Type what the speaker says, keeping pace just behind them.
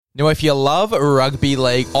Now, if you love rugby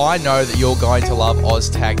league, I know that you're going to love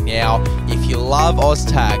OzTag now. If you love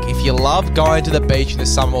OzTag, if you love going to the beach in the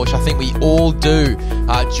summer, which I think we all do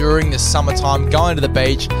during the summertime, going to the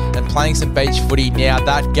beach and playing some beach footy, now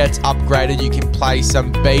that gets upgraded. You can play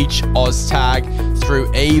some beach OzTag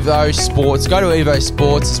through Evo Sports. Go to Evo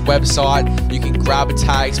Sports' website. You can grab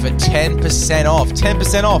tags for 10% off.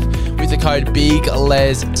 10% off with the code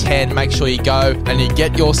BIGLES10. Make sure you go and you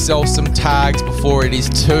get yourself some tags before it is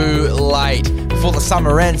too late, before the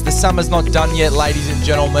summer ends. The summer's not done yet, ladies and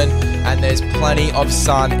gentlemen, and there's plenty of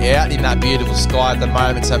sun out in that beautiful sky at the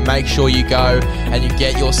moment, so make sure you go and you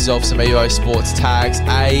get yourself some Evo Sports tags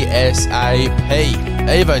ASAP.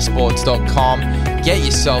 evosports.com. Get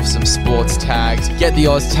yourself some sports tags. Get the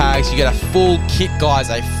Oz tags. You get a full kit, guys,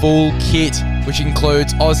 a full kit, which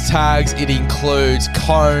includes Oz tags, it includes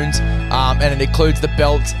cones, and it includes the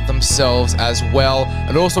belts themselves as well.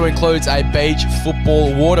 It also includes a beach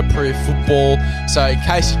football, waterproof football. So in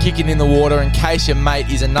case you're kicking in the water, in case your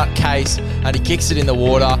mate is a nutcase and he kicks it in the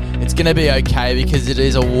water, it's going to be okay because it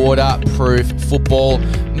is a waterproof football.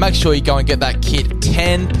 Make sure you go and get that kit.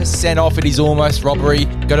 10% off. It is almost robbery.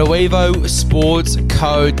 Go to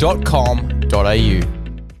evosportsco.com.au.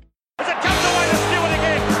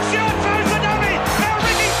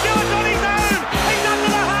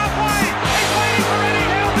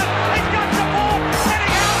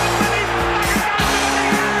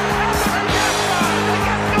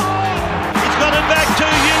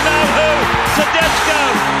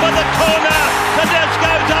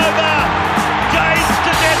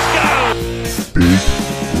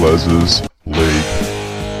 Les's League.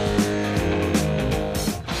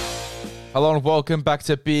 Hello and welcome back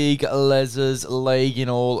to Big Les's League in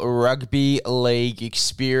all rugby league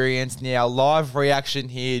experience. Now, live reaction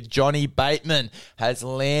here. Johnny Bateman has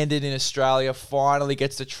landed in Australia, finally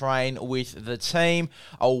gets to train with the team.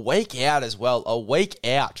 A week out as well, a week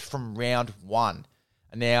out from round one.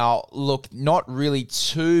 Now, look, not really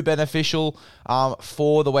too beneficial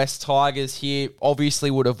for the West Tigers here.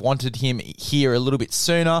 Obviously would have wanted him here a little bit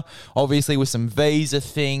sooner, obviously with some visa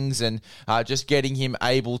things and just getting him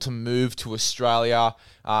able to move to Australia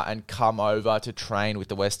and come over to train with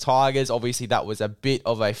the West Tigers. Obviously, that was a bit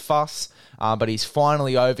of a fuss, but he's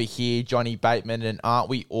finally over here, Johnny Bateman, and aren't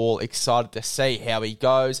we all excited to see how he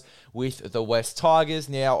goes with the West Tigers?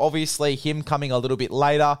 Now, obviously, him coming a little bit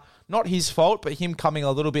later, not his fault, but him coming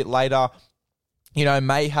a little bit later, you know,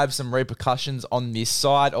 may have some repercussions on this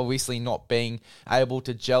side. Obviously, not being able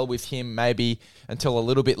to gel with him maybe until a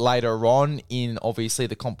little bit later on in, obviously,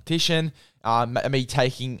 the competition. Me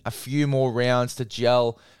taking a few more rounds to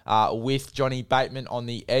gel with Johnny Bateman on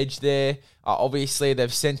the edge there. Obviously,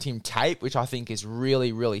 they've sent him tape, which I think is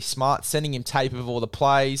really, really smart. Sending him tape of all the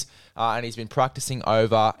plays, and he's been practicing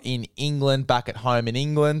over in England, back at home in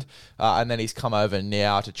England, and then he's come over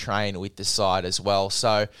now to train with the side as well.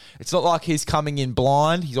 So it's not like he's coming in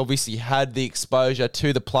blind. He's obviously had the exposure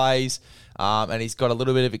to the plays, and he's got a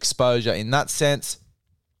little bit of exposure in that sense.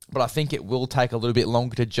 But I think it will take a little bit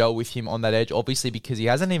longer to gel with him on that edge, obviously, because he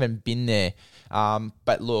hasn't even been there.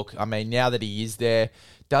 But look, I mean, now that he is there,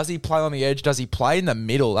 does he play on the edge? Does he play in the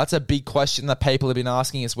middle? That's a big question that people have been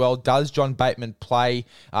asking as well. Does John Bateman play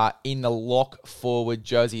in the lock forward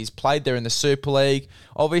jersey? He's played there in the Super League.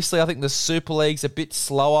 Obviously, I think the Super League's a bit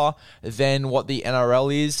slower than what the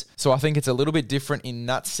NRL is. So I think it's a little bit different in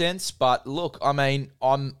that sense. But look, I mean,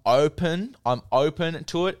 I'm open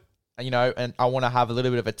to it. You know, and I want to have a little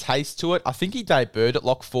bit of a taste to it. I think he debuted at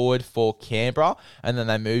lock forward for Canberra, and then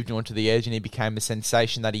they moved him onto the edge, and he became the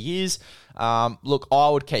sensation that he is. Look, I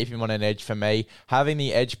would keep him on an edge for me. Having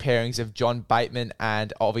the edge pairings of John Bateman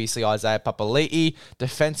and obviously Isaiah Papali'i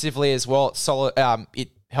defensively as well, solid. It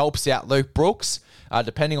helps out Luke Brooks.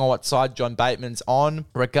 Depending on what side John Bateman's on.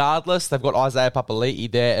 Regardless, they've got Isaiah Papali'i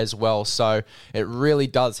there as well. So it really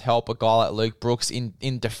does help a guy like Luke Brooks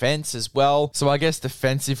in defense as well. So I guess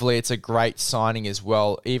defensively, it's a great signing as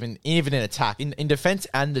well, even in attack. In defense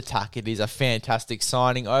and attack, it is a fantastic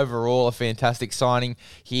signing. Overall, a fantastic signing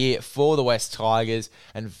here for the West Tigers,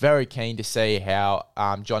 and very keen to see how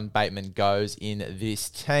John Bateman goes in this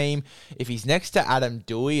team. If he's next to Adam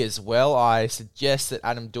Doueihi as well, I suggest that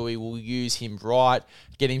Adam Doueihi will use him right,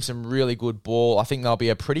 get him some really good ball. I think there'll be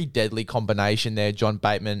a pretty deadly combination there, John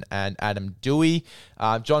Bateman and Adam Doueihi.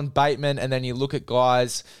 John Bateman, and then you look at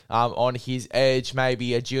guys on his edge,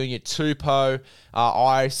 maybe a Junior Tupou.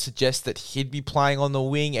 I suggest that he'd be playing on the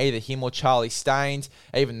wing, either him or Charlie Staines.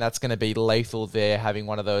 Even that's going to be lethal there, having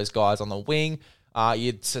one of those guys on the wing.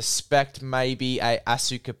 You'd suspect maybe a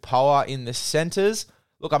Asu Kepaoa in the centres.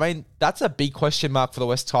 Look, I mean, that's a big question mark for the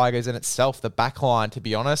West Tigers in itself, the back line, to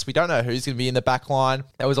be honest. We don't know who's going to be in the back line.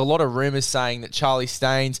 There was a lot of rumours saying that Charlie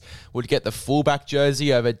Staines would get the fullback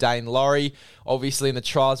jersey over Dane Laurie. Obviously, in the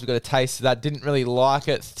trials, we got a taste of that. Didn't really like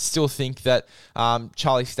it. Still think that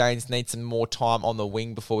Charlie Staines needs some more time on the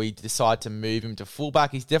wing before we decide to move him to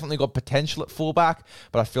fullback. He's definitely got potential at fullback,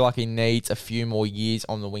 but I feel like he needs a few more years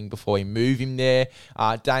on the wing before we move him there.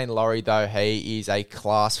 Dane Laurie, though, he is a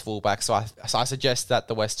class fullback, so I suggest that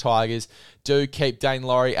the West Tigers do keep Dane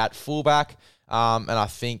Laurie at fullback, and I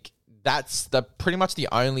think that's pretty much the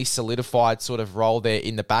only solidified sort of role there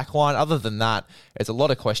in the back line. Other than that, there's a lot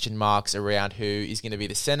of question marks around who is going to be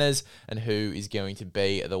the centres and who is going to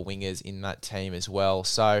be the wingers in that team as well.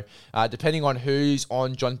 So depending on who's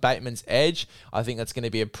on John Bateman's edge, I think that's going to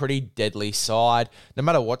be a pretty deadly side. No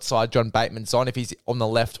matter what side John Bateman's on, if he's on the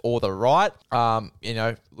left or the right,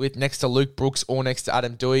 with next to Luke Brooks or next to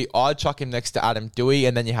Adam Doueihi, I'd chuck him next to Adam Doueihi,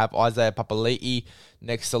 and then you have Isaiah Papali'i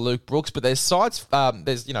next to Luke Brooks. But there's sides,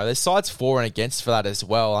 there's sides for and against for that as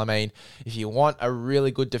well. I mean, if you want a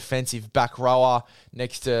really good defensive back rower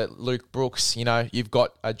next to Luke Brooks, you've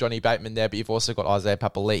got Johnny Bateman there, but you've also got Isaiah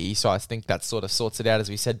Papali'i. So I think that sort of sorts it out, as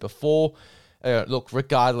we said before. Look,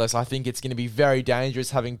 regardless, I think it's going to be very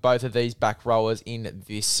dangerous having both of these back rowers in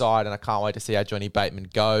this side, and I can't wait to see how Johnny Bateman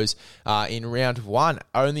goes in round one.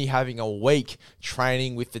 Only having a week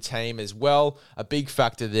training with the team as well, a big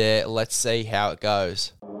factor there. Let's see how it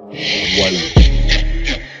goes. One.